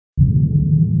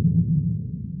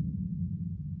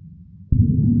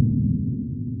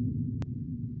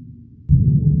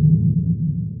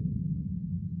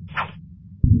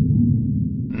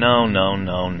No, no,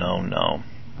 no, no, no.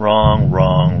 Wrong,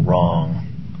 wrong, wrong.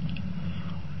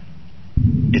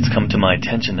 It's come to my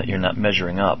attention that you're not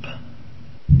measuring up.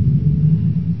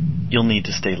 You'll need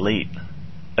to stay late.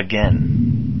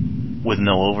 Again. With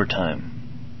no overtime.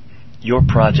 Your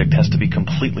project has to be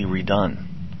completely redone.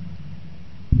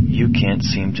 You can't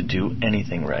seem to do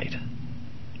anything right.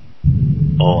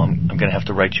 Oh, I'm going to have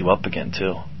to write you up again,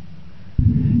 too.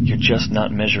 You're just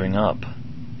not measuring up.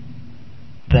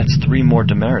 That's 3 more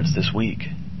demerits this week.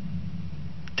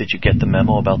 Did you get the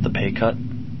memo about the pay cut?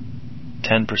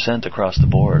 10% across the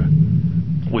board.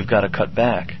 We've got to cut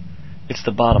back. It's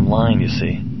the bottom line, you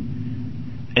see.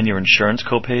 And your insurance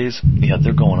copays, yeah,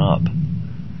 they're going up.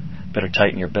 Better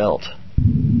tighten your belt.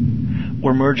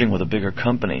 We're merging with a bigger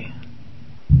company.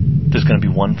 There's going to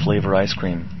be 1 flavor ice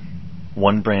cream,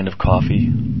 1 brand of coffee,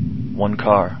 1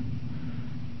 car.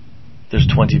 There's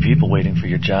 20 people waiting for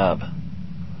your job.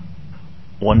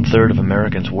 1/3 of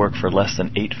Americans work for less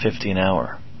than $8.50 an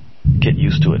hour. Get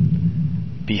used to it.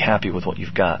 Be happy with what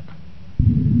you've got.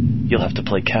 You'll have to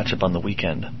play catch-up on the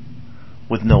weekend.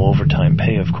 With no overtime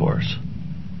pay, of course.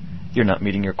 You're not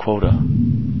meeting your quota.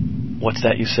 What's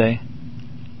that you say?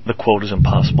 The quota's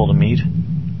impossible to meet?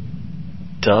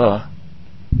 Duh.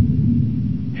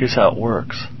 Here's how it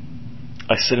works.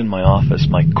 I sit in my office,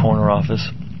 my corner office,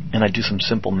 and I do some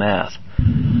simple math.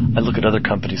 I look at other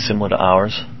companies similar to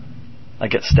ours. I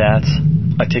get stats.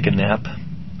 I take a nap.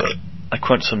 I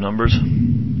crunch some numbers.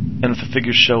 And if the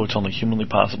figures show it's only humanly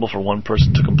possible for 1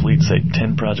 person to complete, say,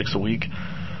 10 projects a week,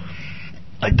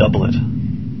 I double it.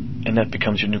 And that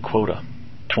becomes your new quota.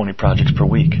 20 projects per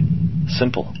week.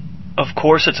 Simple. Of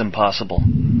course it's impossible.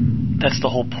 That's the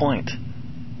whole point.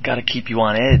 Gotta keep you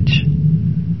on edge.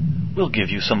 We'll give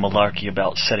you some malarkey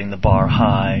about setting the bar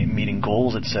high, meeting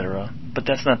goals, etc., but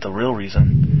that's not the real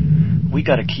reason. We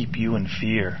gotta keep you in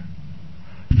fear.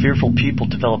 Fearful people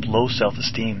develop low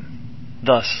self-esteem.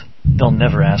 Thus, they'll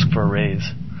never ask for a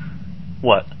raise.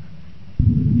 What?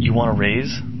 You want a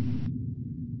raise?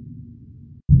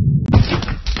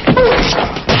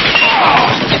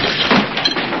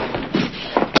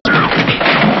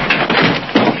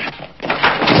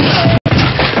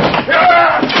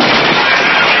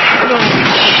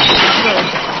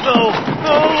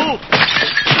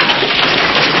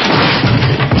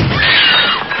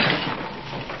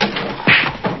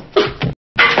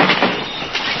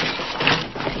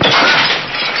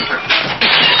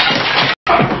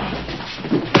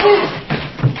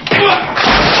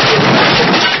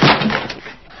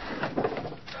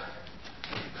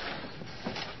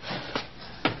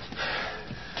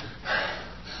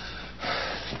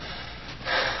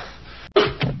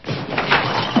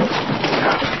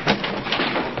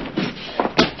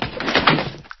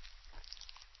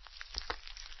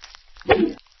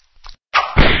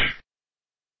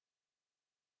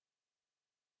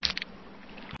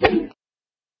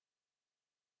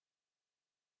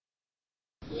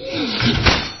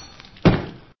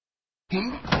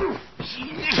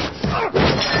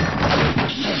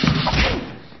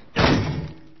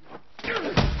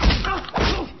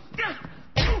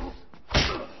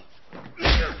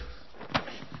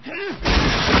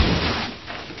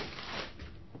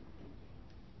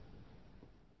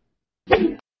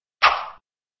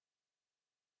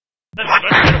 Let's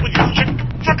get it with you, chick.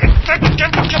 Fucking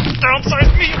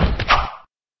downsize me.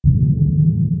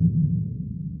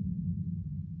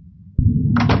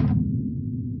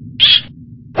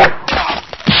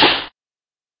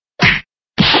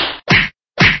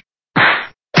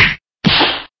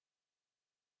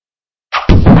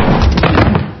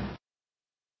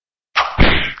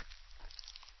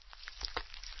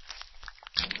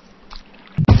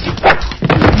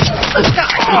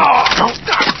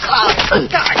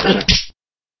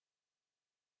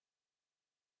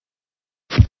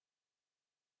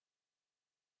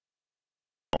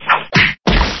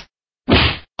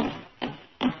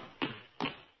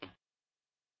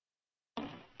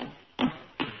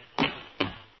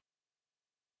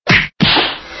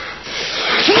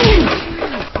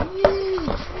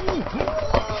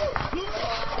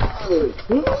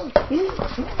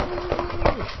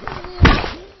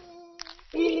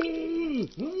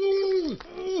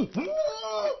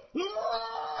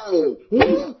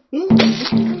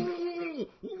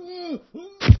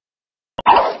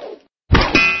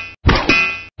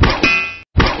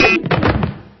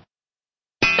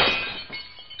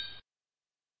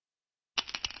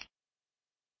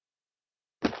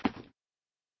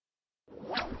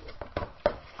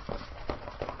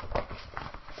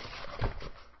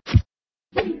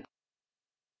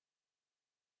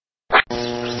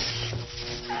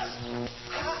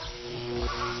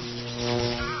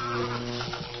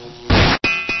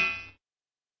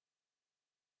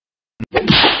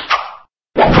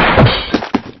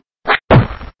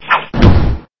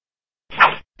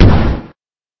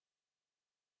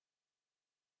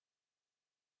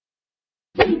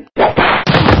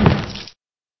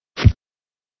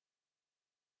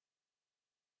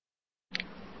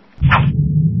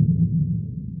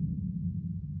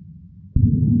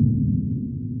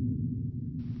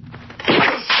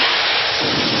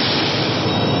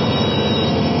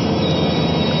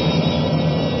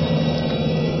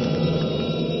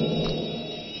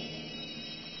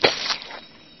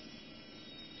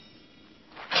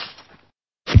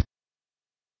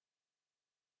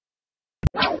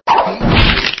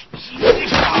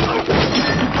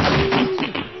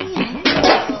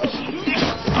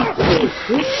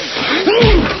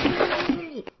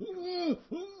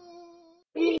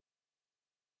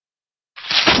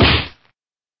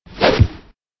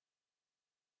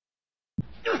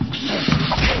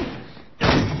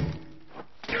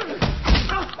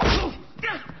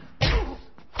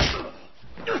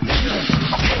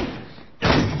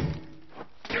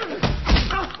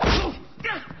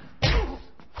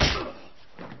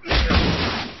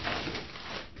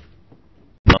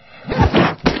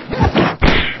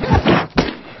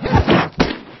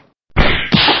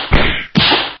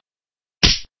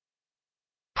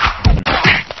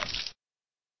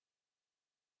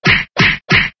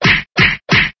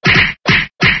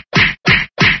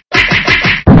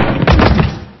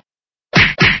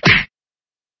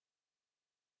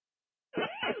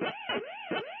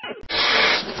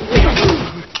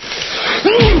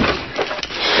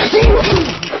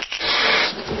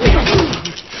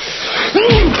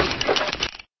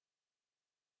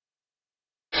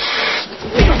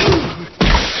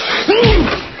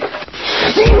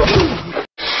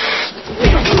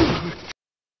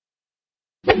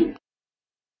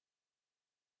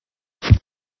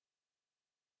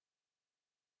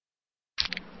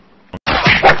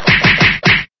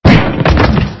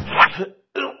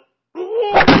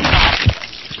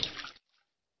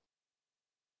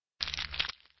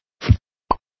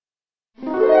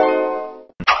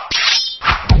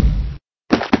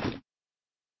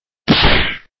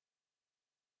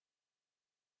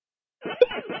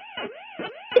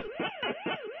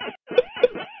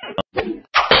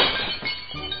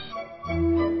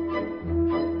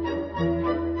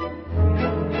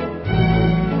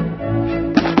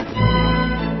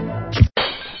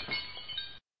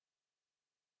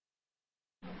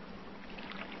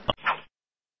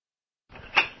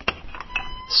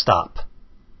 Stop.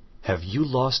 Have you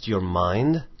lost your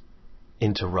mind?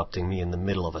 Interrupting me in the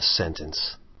middle of a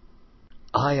sentence.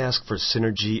 I ask for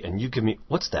synergy and you give me...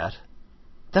 What's that?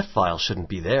 That file shouldn't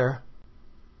be there.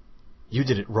 You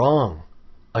did it wrong.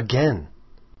 Again.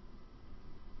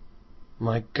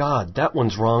 My God, that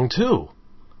one's wrong too.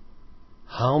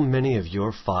 How many of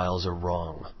your files are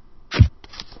wrong?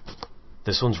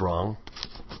 This one's wrong.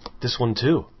 This one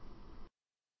too.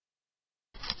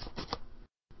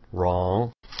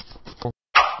 Wrong.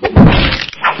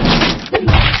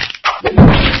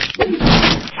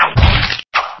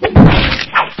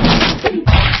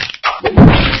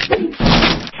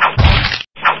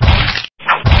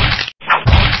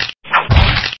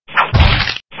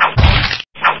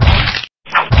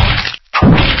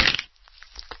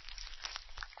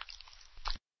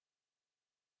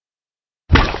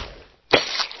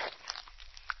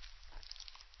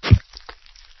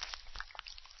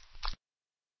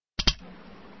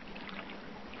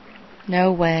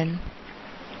 No when,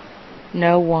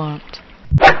 no want.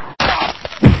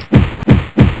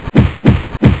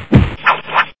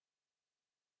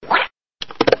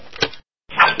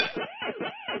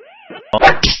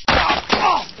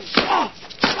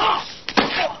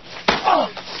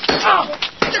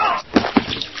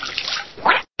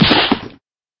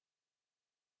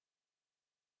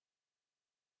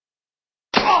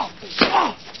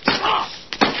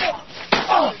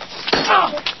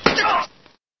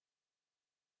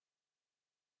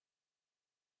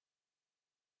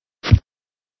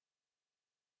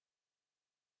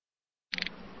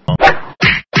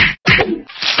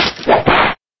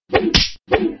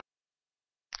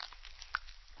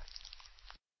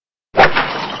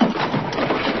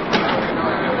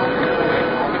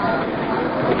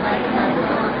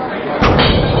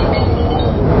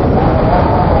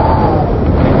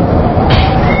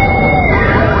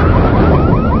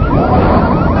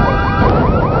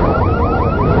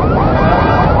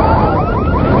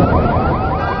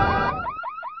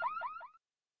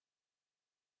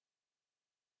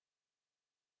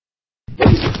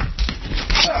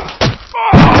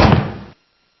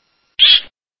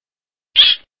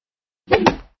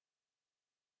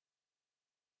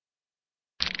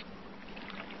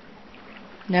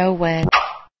 No when.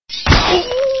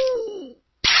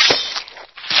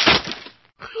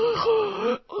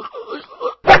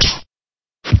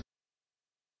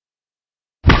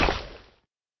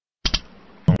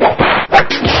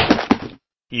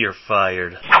 You're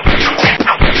fired.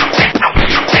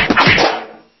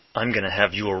 I'm gonna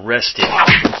have you arrested.